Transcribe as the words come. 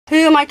Who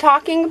am I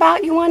talking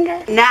about, you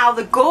wonder? Now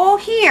the goal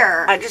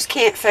here, I just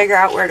can't figure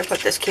out where to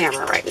put this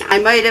camera right now. I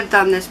might have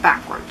done this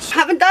backwards.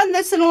 Haven't done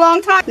this in a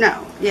long time.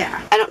 No,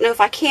 yeah. I don't know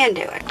if I can do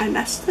it. I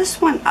messed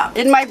this one up.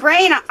 In my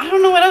brain, I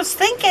don't know what I was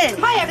thinking.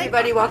 Hi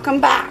everybody, welcome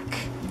back.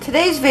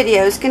 Today's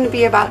video is going to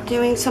be about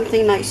doing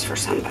something nice for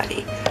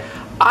somebody.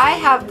 I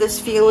have this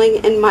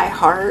feeling in my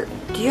heart.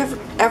 Do you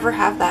ever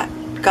have that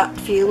gut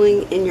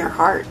feeling in your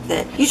heart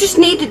that you just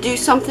need to do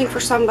something for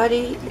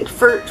somebody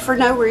for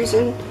no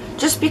reason?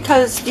 Just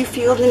because you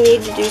feel the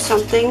need to do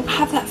something. I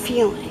have that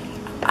feeling.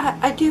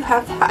 I do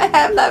have that. I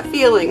have that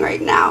feeling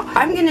right now.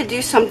 I'm going to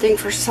do something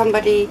for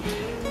somebody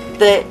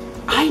that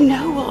I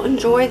know will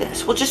enjoy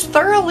this. Will just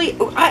thoroughly,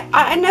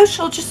 I know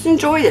she'll just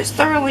enjoy this,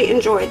 thoroughly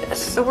enjoy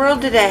this. The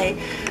world today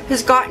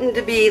has gotten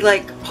to be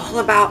like all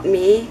about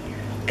me,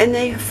 and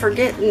they have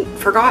forgotten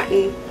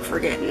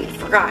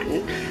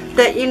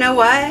that, you know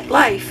what,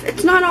 life,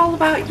 it's not all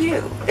about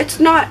you. It's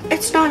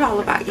not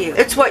all about you.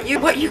 It's what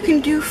you can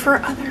do for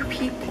other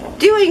people.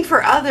 Doing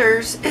for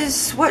others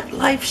is what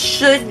life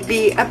should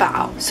be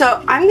about.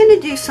 So I'm going to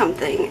do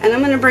something, and I'm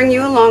going to bring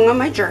you along on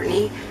my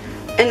journey.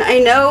 And I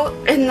know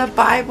in the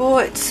Bible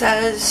it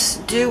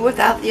says, do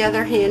without the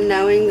other hand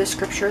knowing, the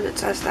scripture that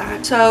says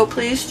that. So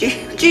please,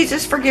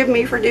 Jesus, forgive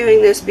me for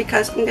doing this,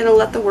 because I'm going to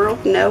let the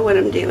world know what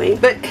I'm doing.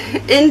 But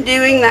in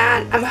doing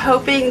that, I'm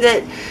hoping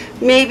that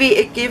maybe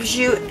it gives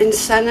you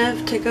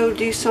incentive to go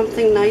do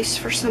something nice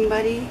for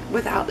somebody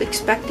without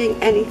expecting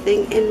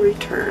anything in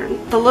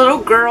return. The little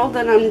girl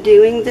that I'm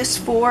doing this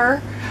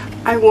for,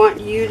 I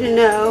want you to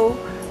know,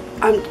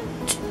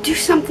 do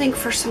something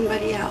for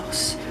somebody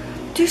else.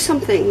 Do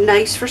something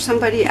nice for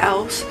somebody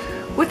else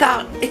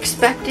without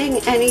expecting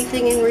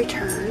anything in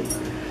return.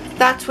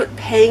 That's what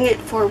paying it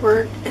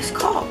forward is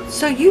called.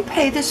 So you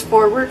pay this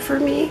forward for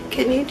me.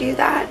 Can you do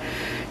that?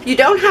 You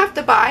don't have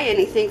to buy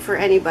anything for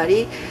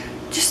anybody.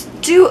 Just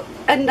do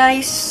a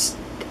nice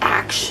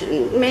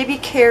action. Maybe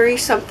carry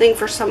something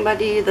for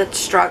somebody that's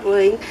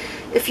struggling.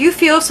 If you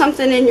feel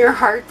something in your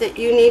heart that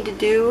you need to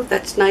do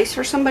that's nice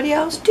for somebody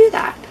else, do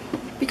that.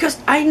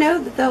 Because I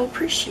know that they'll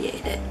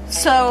appreciate it.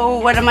 So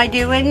what am I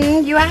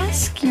doing, you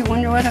ask? You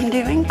wonder what I'm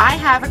doing? I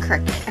have a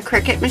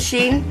Cricut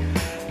machine.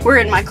 We're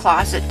in my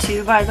closet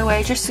too, by the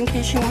way, just in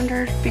case you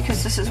wondered,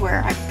 because this is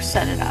where I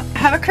set it up. I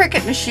have a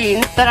Cricut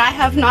machine that I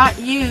have not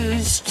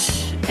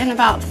used in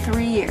about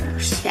 3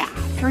 years. Yeah,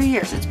 3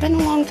 years. It's been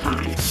a long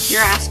time.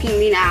 You're asking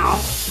me now,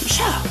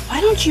 Michelle, why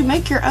don't you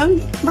make your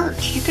own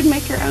merch? You can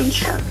make your own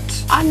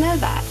shirts. I know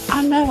that.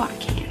 I know I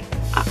can.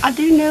 I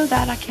do know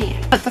that I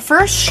can. But the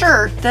first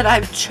shirt that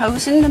I've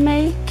chosen to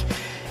make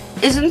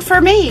isn't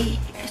for me.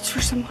 It's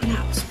for someone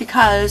else,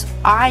 because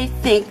I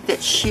think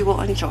that she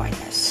will enjoy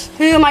this.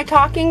 Who am I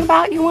talking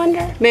about, you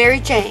wonder? Mary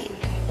Jane.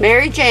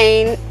 Mary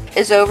Jane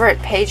is over at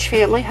Page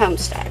Family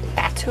Homestead.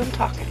 That's who I'm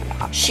talking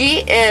about. She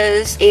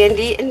is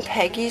Andy and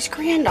Peggy's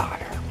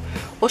granddaughter.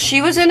 Well,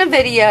 she was in a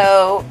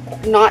video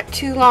not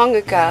too long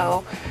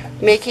ago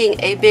making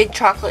a big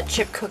chocolate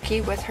chip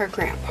cookie with her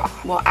grandpa.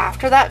 Well,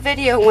 after that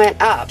video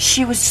went up,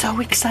 she was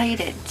so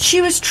excited. She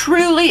was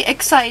truly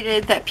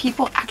excited that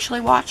people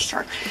actually watched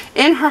her.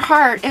 In her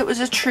heart, it was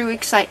a true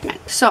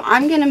excitement. So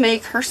I'm gonna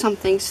make her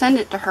something, send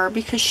it to her,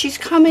 because she's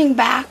coming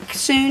back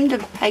soon to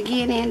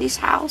Peggy and Andy's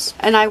house,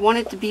 and I want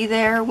it to be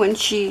there when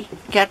she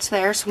gets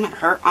there, so I'm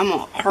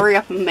gonna hurry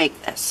up and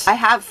make this. I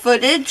have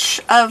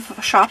footage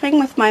of shopping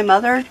with my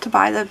mother to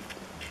buy the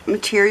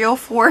material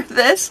for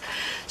this,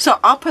 so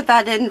I'll put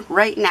that in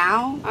right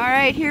now.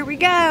 Alright, here we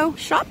go.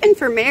 Shopping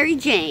for Mary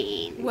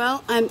Jane.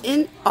 Well, I'm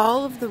in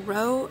all of the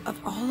row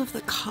of all of the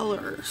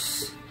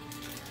colors.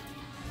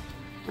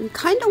 I'm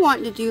kind of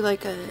wanting to do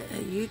like a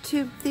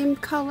YouTube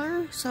themed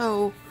color,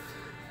 so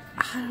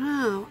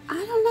I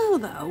don't know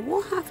though.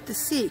 We'll have to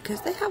see,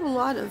 because they have a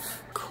lot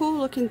of cool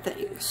looking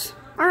things.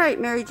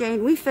 Alright, Mary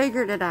Jane, we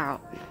figured it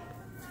out.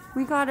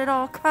 We got it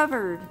all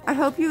covered. I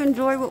hope you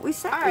enjoy what we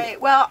said.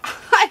 Alright, well,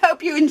 I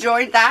hope you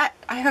enjoyed that.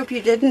 I hope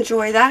you did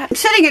enjoy that. I'm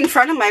sitting in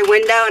front of my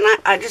window, and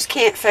I just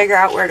can't figure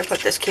out where to put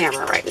this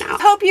camera right now.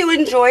 I hope you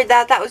enjoyed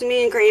that. That was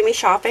me and Grammy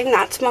shopping.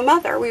 That's my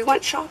mother. We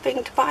went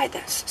shopping to buy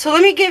this. So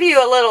let me give you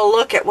a little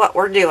look at what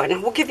we're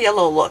doing. We'll give you a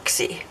little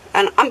look-see.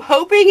 And I'm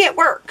hoping it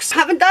works. I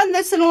haven't done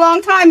this in a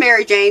long time,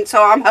 Mary Jane,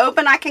 so I'm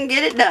hoping I can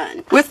get it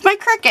done. With my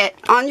Cricut,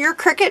 on your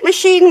Cricut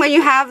machine, when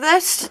you have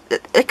this,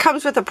 it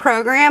comes with a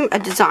program, a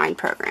design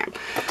program.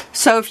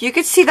 So if you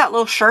could see that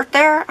little shirt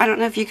there, I don't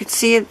know if you could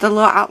see the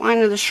little outline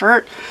of the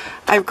shirt.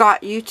 I've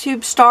got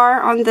YouTube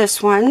star on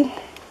this one,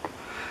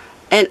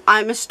 and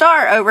I'm a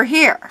star over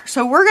here.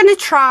 So we're gonna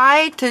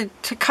try to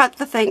cut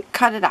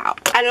it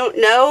out. I don't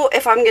know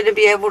if I'm gonna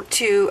be able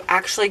to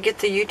actually get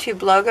the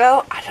YouTube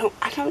logo. I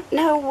don't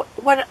know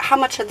how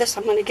much of this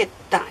I'm gonna get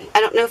done. I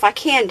don't know if I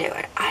can do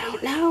it. I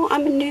don't know.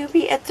 I'm a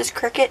newbie at this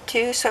Cricut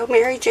too. So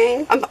Mary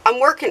Jane, I'm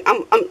working.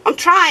 I'm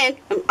trying.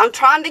 I'm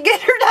trying to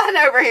get her done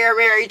over here,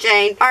 Mary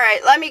Jane. All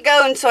right, let me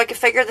go, and so I can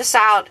figure this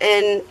out,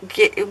 and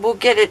we'll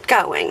get it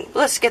going.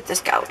 Let's get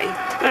this going.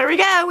 There we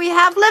go. We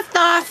have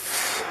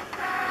liftoff.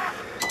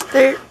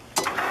 There.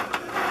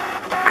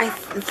 I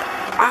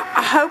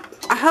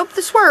I hope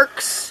this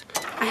works.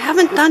 I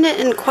haven't done it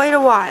in quite a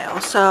while,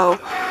 so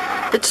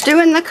it's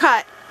doing the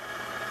cut.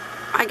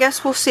 I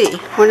guess we'll see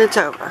when it's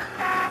over.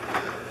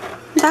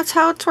 That's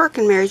how it's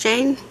working, Mary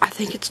Jane. I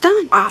think it's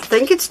done. I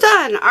think it's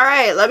done.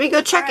 Alright, let me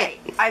go check it.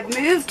 I've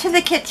moved to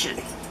the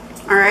kitchen.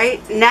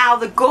 Alright, now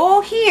the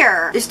goal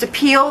here is to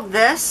peel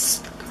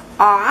this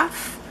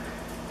off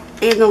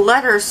and the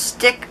letters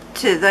stick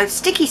to the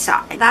sticky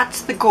side.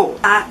 That's the goal.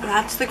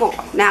 That's the goal.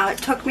 Now it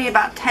took me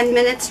about 10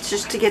 minutes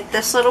just to get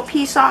this little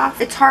piece off.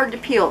 It's hard to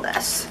peel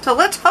this. So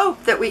let's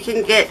hope that we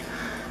can get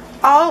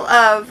all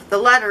of the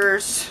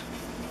letters,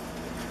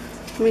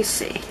 let me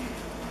see,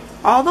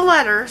 all the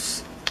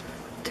letters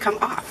to come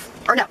off.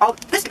 Or no, all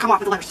this to come off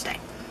and the letters to stay.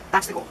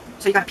 That's the goal.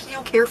 So you gotta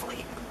peel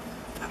carefully.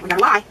 We got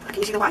a Y. Can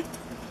you see the Y?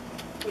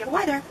 We have a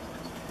Y there.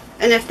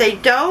 And if they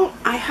don't,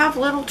 I have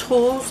little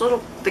tools,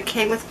 that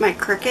came with my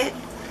Cricut,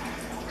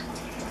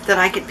 that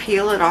I could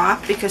peel it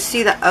off, because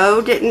see, the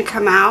O didn't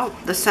come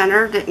out, the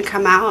center didn't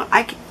come out.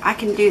 I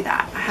can do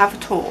that. I have a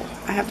tool.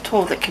 I have a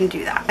tool that can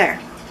do that. There,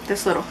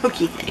 this little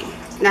hooky thing.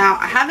 Now,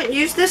 I haven't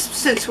used this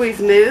since we've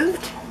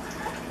moved,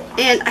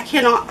 and I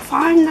cannot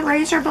find the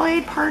razor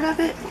blade part of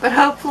it. But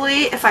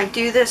hopefully, if I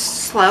do this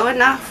slow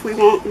enough, we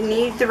won't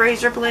need the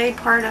razor blade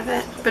part of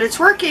it. But it's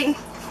working.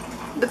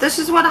 But this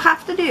is what I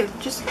have to do.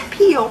 Just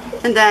peel.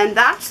 And then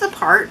that's the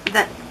part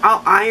that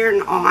I'll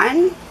iron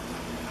on,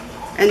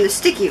 and the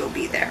sticky will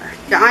be there.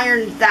 You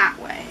iron that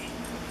way.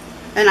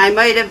 And I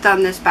might have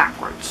done this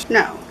backwards.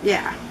 No,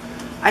 yeah.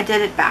 I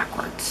did it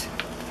backwards.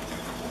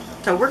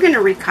 So we're going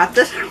to recut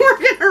this. We're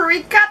going to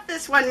recut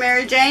this one,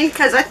 Mary Jane,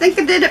 because I think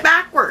I did it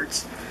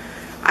backwards.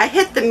 I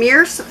hit the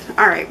mirror.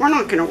 Alright, we're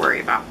not going to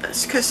worry about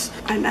this because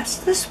I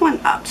messed this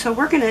one up. So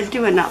we're going to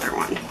do another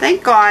one.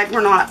 Thank God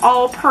we're not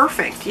all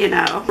perfect, you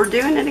know. We're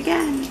doing it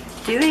again.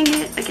 Doing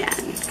it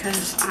again.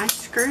 Because I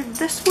screwed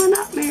this one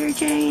up, Mary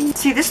Jane.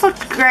 See, this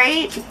looked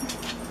great.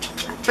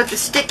 But the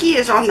sticky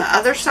is on the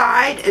other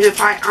side. And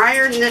if I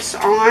iron this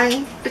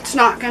on, it's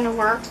not going to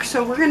work.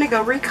 So we're going to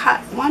go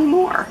recut one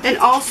more. And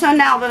also,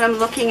 now that I'm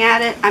looking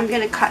at it, I'm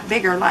going to cut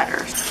bigger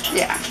letters.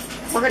 Yeah.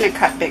 We're going to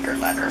cut bigger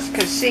letters,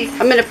 because see,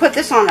 I'm going to put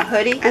this on a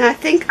hoodie, and I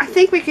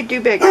think we could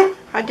do bigger.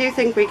 I do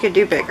think we could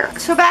do bigger.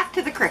 So back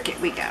to the Cricut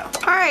we go.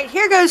 Alright,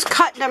 here goes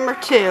cut number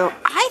 2.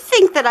 I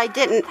think that I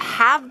didn't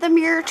have the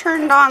mirror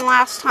turned on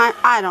last time.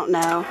 I don't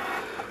know.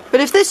 But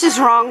if this is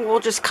wrong,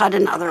 we'll just cut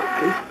another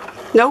one.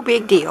 No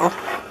big deal.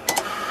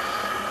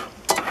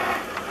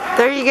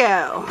 There you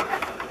go.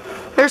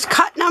 There's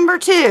cut number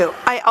 2.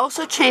 I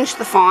also changed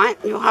the font.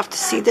 You'll have to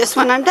see this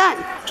when I'm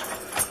done.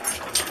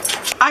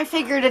 I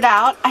figured it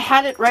out. I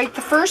had it right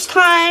the first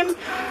time.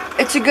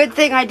 It's a good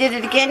thing I did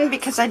it again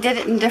because I did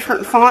it in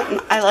different font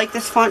and I like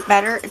this font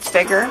better. It's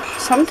bigger.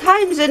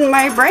 Sometimes in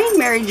my brain,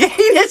 Mary Jane,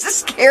 is a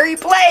scary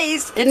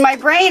place. In my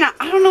brain,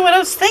 I don't know what I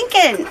was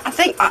thinking.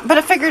 But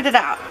I figured it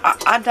out.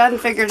 I done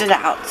figured it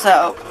out.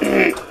 So,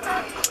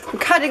 I'm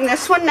cutting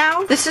this one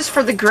now. This is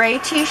for the gray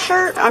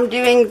t-shirt. I'm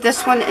doing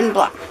this one in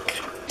black.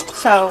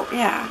 So,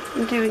 yeah,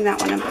 I'm doing that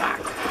one in black.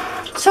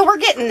 So we're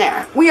getting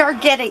there. We are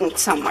getting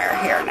somewhere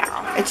here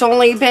now. It's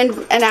only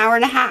been an hour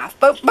and a half,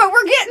 but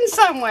we're getting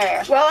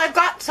somewhere. Well, I've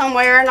got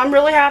somewhere, and I'm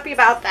really happy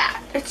about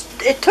that.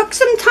 It took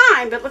some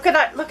time, but look at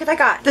I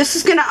got. This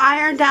is gonna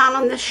iron down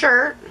on this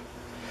shirt.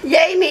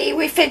 Yay me,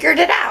 we figured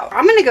it out.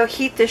 I'm gonna go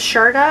heat this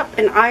shirt up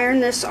and iron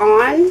this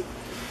on,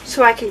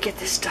 so I can get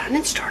this done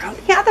and start on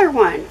the other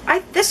one.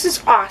 This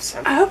is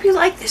awesome. I hope you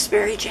like this,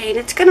 Mary Jane.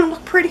 It's gonna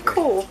look pretty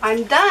cool.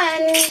 I'm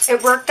done.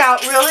 It worked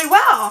out really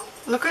well.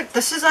 Look at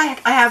this. I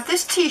have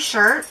this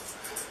t-shirt.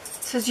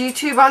 It says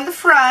YouTube on the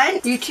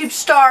front, YouTube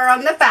star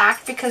on the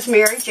back, because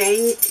Mary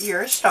Jane,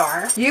 you're a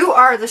star. You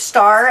are the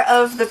star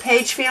of the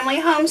Page Family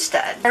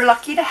Homestead. They're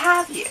lucky to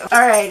have you.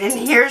 Alright,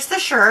 and here's the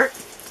shirt,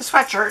 the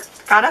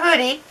sweatshirt. Got a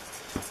hoodie.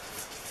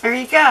 There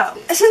you go.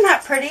 Isn't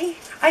that pretty?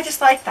 I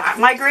just like that.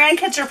 My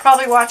grandkids are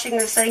probably watching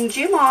this saying,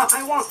 Juma,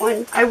 I want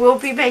one. I will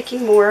be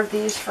making more of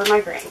these for my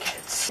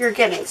grandkids. You're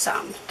getting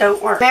some.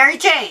 Don't worry. Mary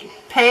Jane,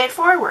 pay it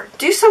forward.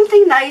 Do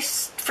something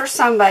nice for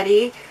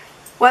somebody,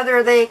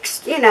 whether they,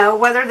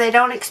 whether they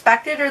don't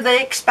expect it or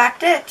they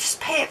expect it.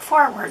 Just pay it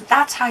forward.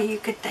 That's how you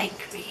could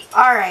thank me.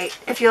 Alright,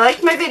 if you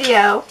liked my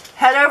video,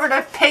 head over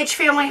to Page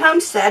Family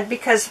Homestead,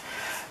 because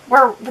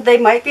they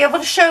might be able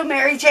to show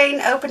Mary Jane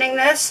opening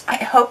this. I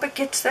hope it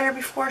gets there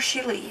before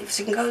she leaves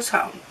and goes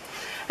home.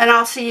 And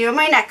I'll see you in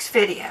my next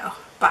video.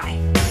 Bye.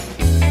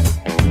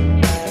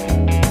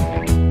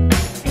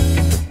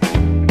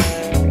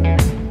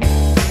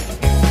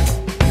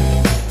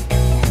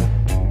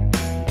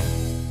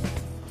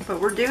 But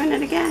we're doing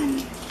it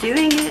again.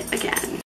 Doing it again.